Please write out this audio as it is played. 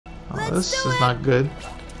This is not good.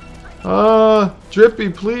 Drippy,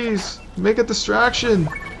 please make a distraction.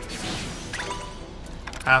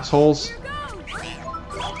 Assholes.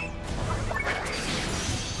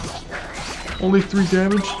 Only 3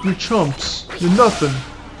 damage? You're chumps. You're nothing.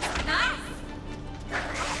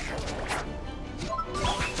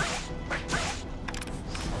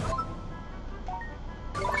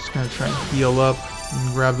 Just gonna try and heal up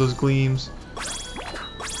and grab those gleams.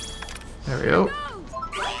 There we go.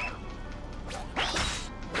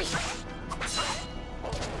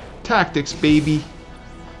 Tactics, baby.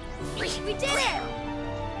 We did it.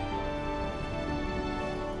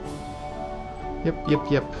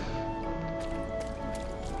 Yep.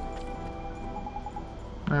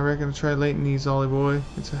 I reckon I'll try lighting these, Ollie boy.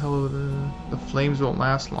 It's a hell of the flames won't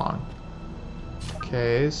last long.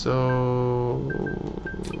 Okay, so...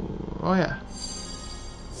 Oh yeah.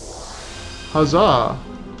 Huzzah!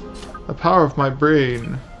 The power of my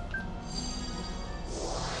brain.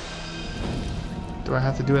 Do I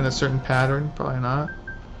have to do it in a certain pattern? Probably not.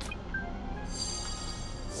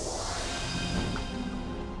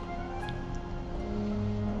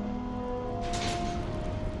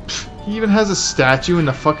 He even has a statue in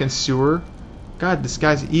the fucking sewer. God, this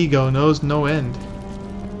guy's ego knows no end.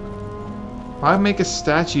 Why make a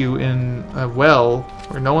statue in a well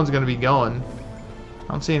where no one's gonna be going? I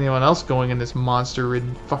don't see anyone else going in this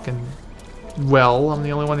monster-ridden fucking well. I'm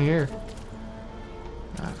the only one here.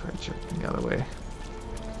 Ah, if I check the other way.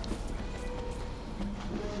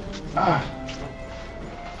 Ah.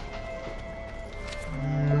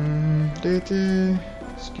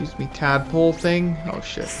 Excuse me, tadpole thing. Oh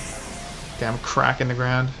shit. Damn crack in the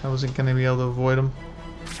ground. I wasn't gonna be able to avoid him.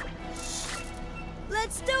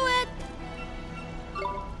 Let's do it.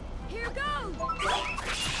 Here goes.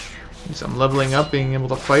 At least I'm leveling up, being able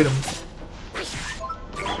to fight him.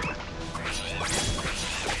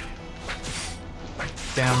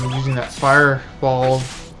 Damn, I'm using that fireball to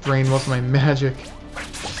drain most of my magic.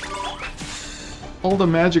 All the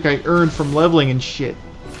magic I earned from leveling and shit.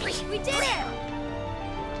 We did it.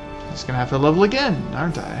 Just gonna have to level again,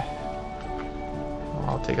 aren't I? Well,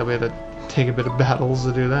 I'll take a bit of battles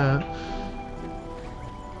to do that.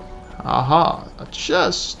 Aha, a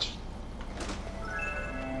chest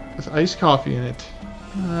with iced coffee in it.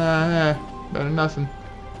 Better than nothing.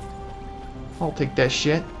 I'll take that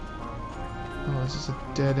shit. Oh, is this a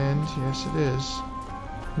dead end? Yes, it is.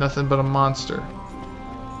 Nothing but a monster.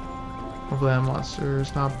 Hopefully that monster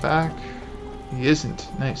is not back. He isn't.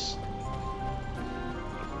 Nice.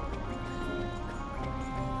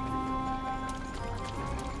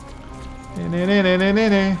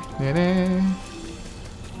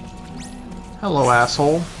 Hello,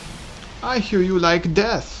 asshole. I hear you like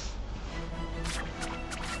death.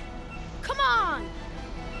 Come on.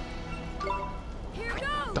 Here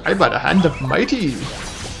goes. Die by the hand of mighty.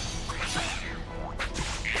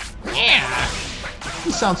 Yeah.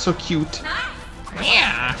 He sounds so cute.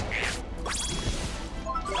 Yeah.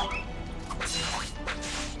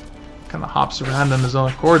 Kind of hops around on his own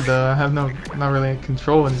accord, though. I have not really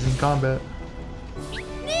control when he's in combat.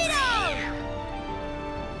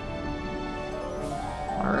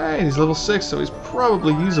 Alright, he's level 6, so he's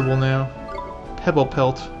probably usable now. Pebble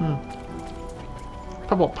Pelt.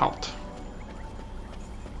 Pebble Pelt.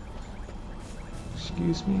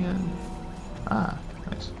 Excuse me, and... Ah,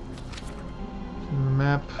 nice.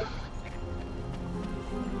 Map.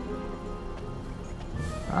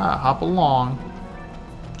 Ah, hop along.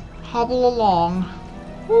 Hobble along.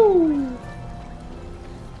 Woo!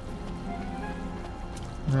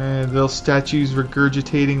 Those statues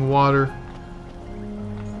regurgitating water.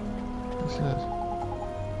 What's this?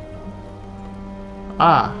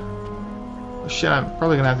 Ah! Oh shit, I'm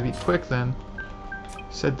probably gonna have to be quick then.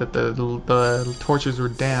 Said that the torches were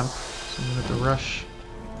damp, so I'm gonna have to rush.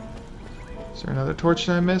 Is there another torch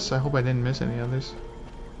that I missed? I hope I didn't miss any others.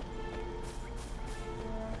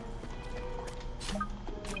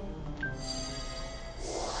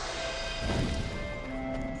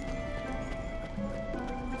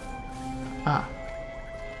 Ah.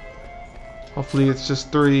 Hopefully it's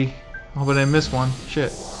just 3. I hope I didn't miss one.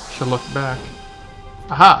 Shit. Should look back.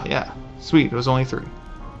 Aha! Yeah. Sweet. It was only 3.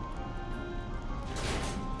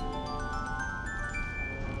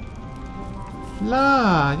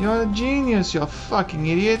 La! You're a genius, you fucking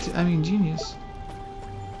idiot. I mean genius.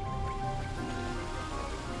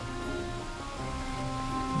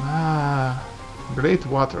 Ah. Great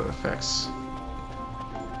water effects.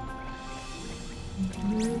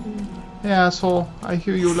 Hey asshole, I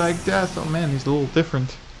hear you like death. Oh man, he's a little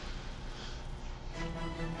different.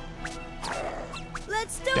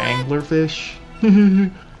 Let's do Dangler fish.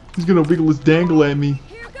 He's gonna wiggle his dangle at me.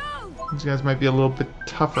 Here goes. These guys might be a little bit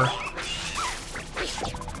tougher.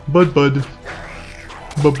 Bud. Bub.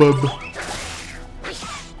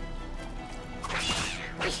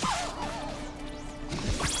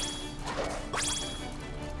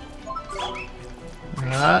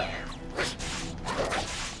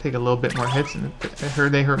 Take a little bit more hits, and I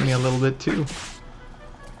heard they hurt me a little bit too.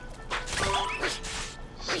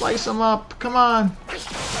 Slice them up, come on!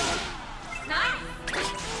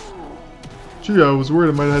 Gee, I was worried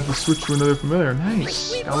I might have had to switch to another familiar.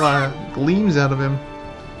 Nice! Got a lot of gleams out of him.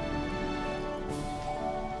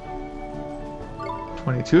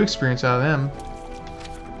 22 experience out of them.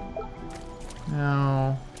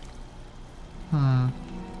 Now...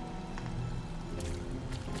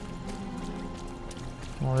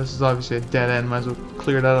 Well, this is obviously a dead end. Might as well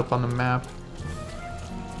clear that up on the map.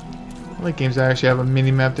 I like games that actually have a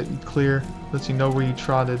mini-map that you clear. Lets you know where you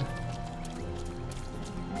trotted.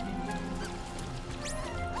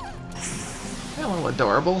 Hello,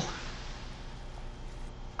 adorable.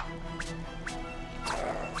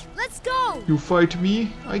 Let's go! You fight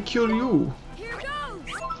me, I kill you. Here goes!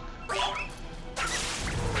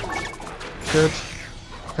 Shit.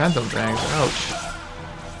 Phantom Fangs, ouch.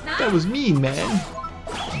 That was mean, man.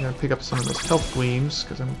 I'm gonna pick up some of those health gleams,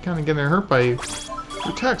 because I'm kind of getting hurt by you.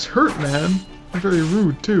 Your attacks hurt, man. You're very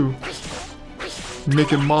rude, too. You're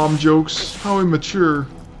making mom jokes. How immature.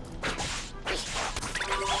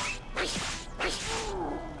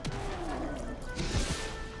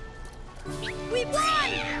 We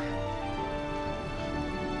won!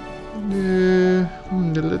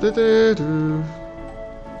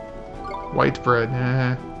 White bread,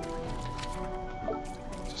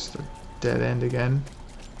 just a dead end again.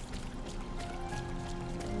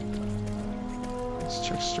 Let's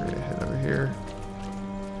check straight ahead over here.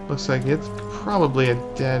 Looks like it's probably a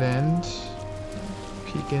dead end.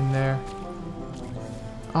 Peek in there.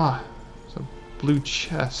 Ah, it's a blue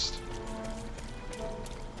chest.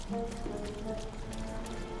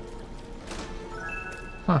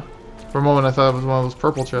 Huh. For a moment I thought it was one of those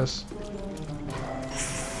purple chests.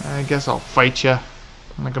 I guess I'll fight ya.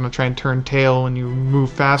 I'm not gonna try and turn tail when you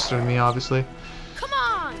move faster than me, obviously. Come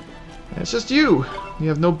on! It's just you! You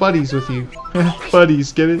have no buddies with you.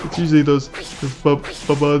 Buddies, get it? It's usually those buds,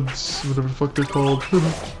 whatever the fuck they're called.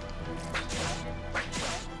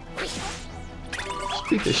 Just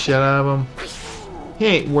beat the shit out of him. He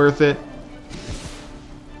ain't worth it.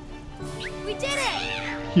 We did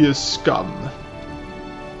it! He is scum.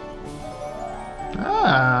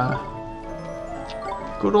 Ah.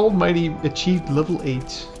 Good old mighty achieved level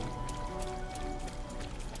 8.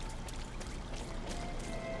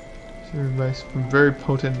 Served by some very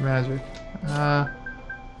potent magic.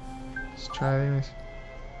 Let's try it anyways.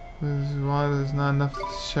 There's not enough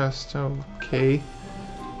chest. Okay.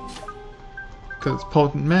 Because it's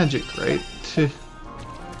potent magic, right?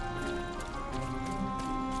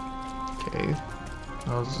 Okay.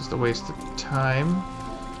 That was just a waste of time.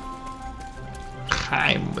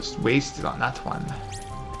 Time was wasted on that one.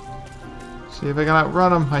 See if I can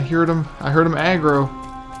outrun him. I heard him aggro.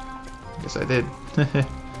 I guess I did.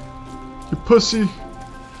 You pussy.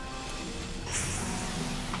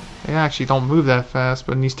 They actually don't move that fast,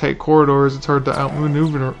 but in these tight corridors, it's hard to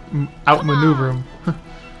outmaneuver him.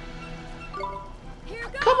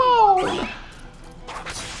 Come on!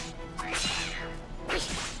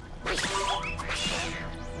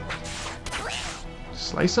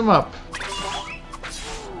 Slice him up.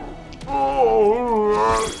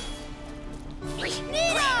 Oh!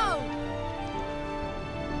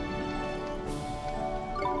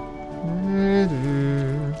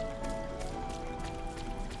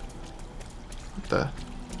 What the?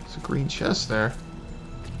 There's a green chest there.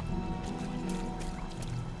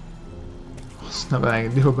 There's nothing I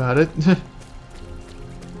can do about it.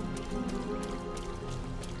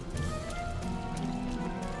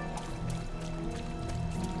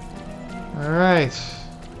 Alright.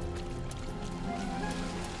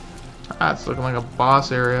 Ah, it's looking like a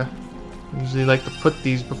boss area. I usually like to put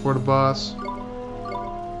these before the boss.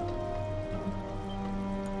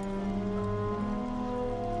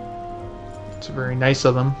 It's very nice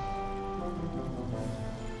of them.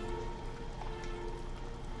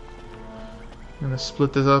 I'm gonna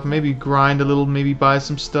split this up, maybe grind a little, maybe buy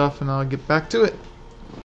some stuff, and I'll get back to it.